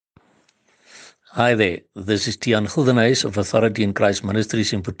Hi there, this is Tian Gildenhuys of Authority in Christ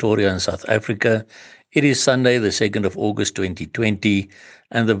Ministries in Pretoria in South Africa. It is Sunday, the 2nd of August 2020,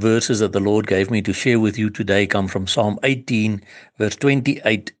 and the verses that the Lord gave me to share with you today come from Psalm 18, verse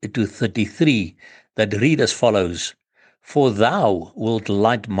 28 to 33, that read as follows: For thou wilt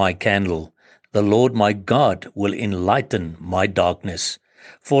light my candle, the Lord my God will enlighten my darkness.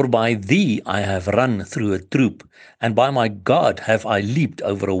 For by thee I have run through a troop, and by my God have I leaped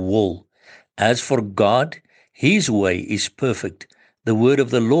over a wall. As for God, his way is perfect. The word of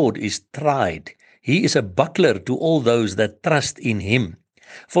the Lord is tried. He is a buckler to all those that trust in him.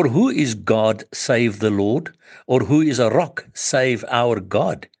 For who is God save the Lord? Or who is a rock save our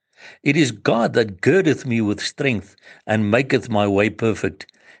God? It is God that girdeth me with strength, and maketh my way perfect.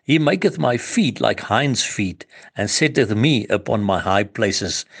 He maketh my feet like hinds' feet, and setteth me upon my high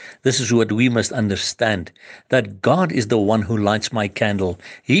places. This is what we must understand, that God is the one who lights my candle.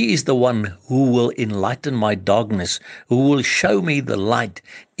 He is the one who will enlighten my darkness, who will show me the light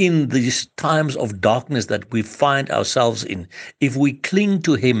in these times of darkness that we find ourselves in. If we cling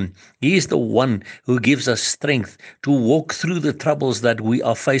to him, he is the one who gives us strength to walk through the troubles that we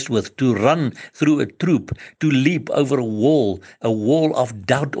are faced with, to run through a troop, to leap over a wall of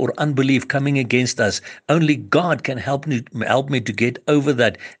doubt or unbelief coming against us. Only God can help me to get over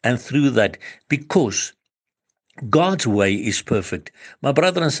that and through that, because God's way is perfect. My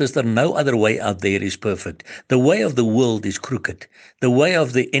brother and sister, no other way out there is perfect. The way of the world is crooked. The way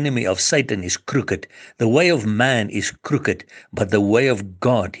of the enemy of Satan is crooked. The way of man is crooked. But the way of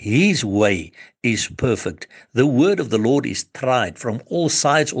God, his way, is perfect. The word of the Lord is tried from all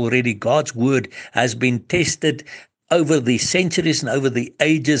sides already. God's word has been tested over the centuries and over the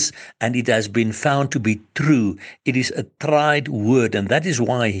ages, and it has been found to be true. It is a tried word, and that is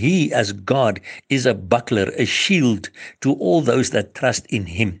why he, as God, is a buckler, a shield to all those that trust in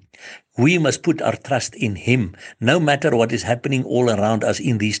him. We must put our trust in him. No matter what is happening all around us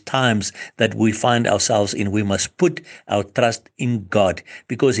in these times that we find ourselves in, we must put our trust in God,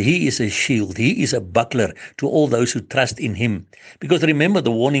 because he is a shield. He is a buckler to all those who trust in him. Because remember,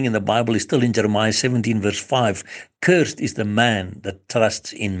 the warning in the Bible is still in Jeremiah 17 verse 5. Cursed is the man that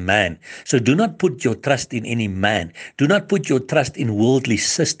trusts in man. So do not put your trust in any man. Do not put your trust in worldly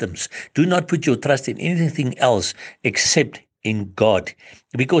systems. Do not put your trust in anything else except in God,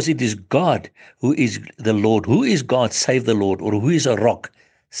 because it is God who is the Lord. Who is God save the Lord? Or who is a rock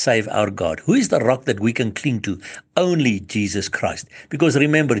save our God? Who is the rock that we can cling to? Only Jesus Christ. Because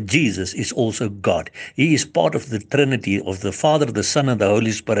remember, Jesus is also God. He is part of the Trinity of the Father, the Son, and the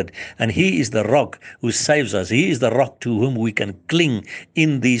Holy Spirit. And he is the rock who saves us. He is the rock to whom we can cling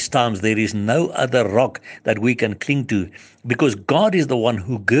in these times. There is no other rock that we can cling to, because God is the one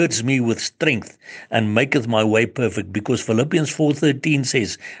who girds me with strength and maketh my way perfect. Because Philippians 4:13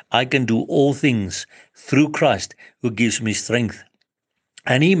 says, I can do all things through Christ who gives me strength.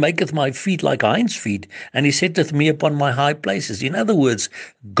 And he maketh my feet like hinds' feet, and he setteth me upon my high places. In other words,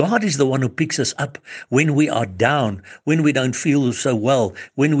 God is the one who picks us up when we are down, when we don't feel so well,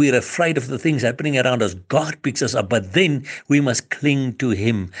 when we're afraid of the things happening around us. God picks us up, but then we must cling to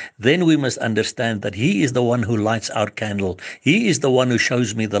him. Then we must understand that he is the one who lights our candle. He is the one who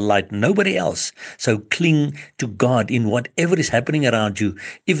shows me the light, nobody else. So cling to God in whatever is happening around you.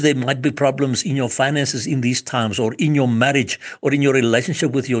 If there might be problems in your finances in these times, or in your marriage, or in your relationship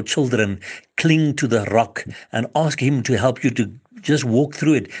with your children, cling to the rock and ask him to help you to just walk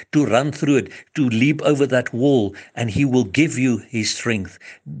through it, to run through it, to leap over that wall, and he will give you his strength.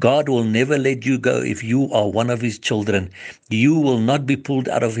 God will never let you go if you are one of his children. You will not be pulled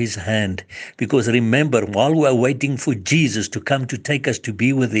out of his hand, because remember, while we are waiting for Jesus to come to take us to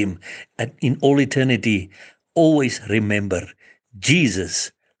be with him in all eternity, always remember,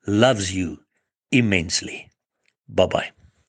 Jesus loves you immensely. Bye-bye.